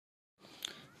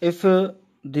if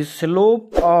the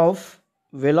slope of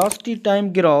velocity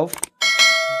time graph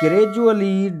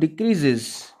gradually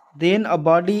decreases, then a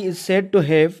body is said to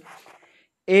have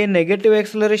A negative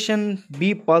acceleration,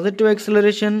 B positive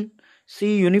acceleration, C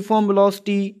uniform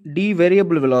velocity, D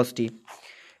variable velocity.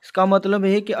 इसका मतलब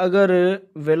है कि अगर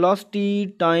velocity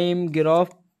time graph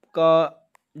का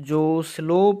जो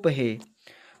slope है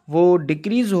वो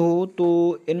decrease हो तो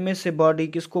इनमें से बॉडी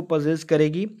किसको पजेस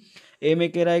करेगी। ए में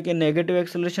कह रहा है कि नेगेटिव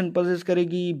एक्सेलरेशन पजेस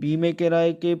करेगी, बी में कह रहा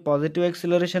है कि पॉजिटिव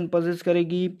एक्सेलरेशन पजेस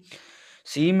करेगी,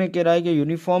 सी में कह रहा है कि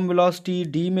यूनिफॉर्म वेलोसिटी,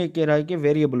 डी में कह रहा है कि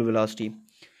variable velocity.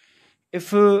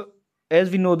 If as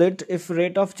we know that if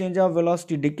rate of change of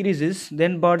velocity decreases,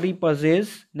 then body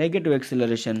possesses negative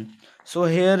acceleration. So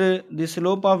here the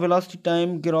slope of velocity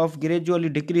time graph gradually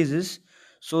decreases,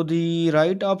 so the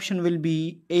right option will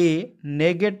be A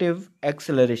negative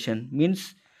acceleration,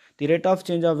 means the rate of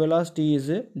change of velocity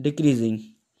is decreasing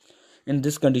in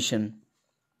this condition.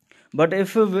 But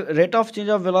if rate of change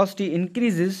of velocity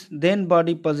increases, then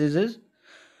body possesses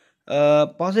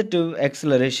positive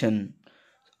acceleration.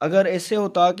 अगर ऐसे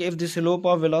होता कि if the slope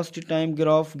of velocity time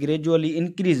graph gradually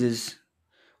increases,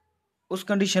 उस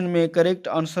condition में correct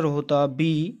answer होता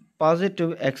B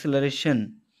positive acceleration.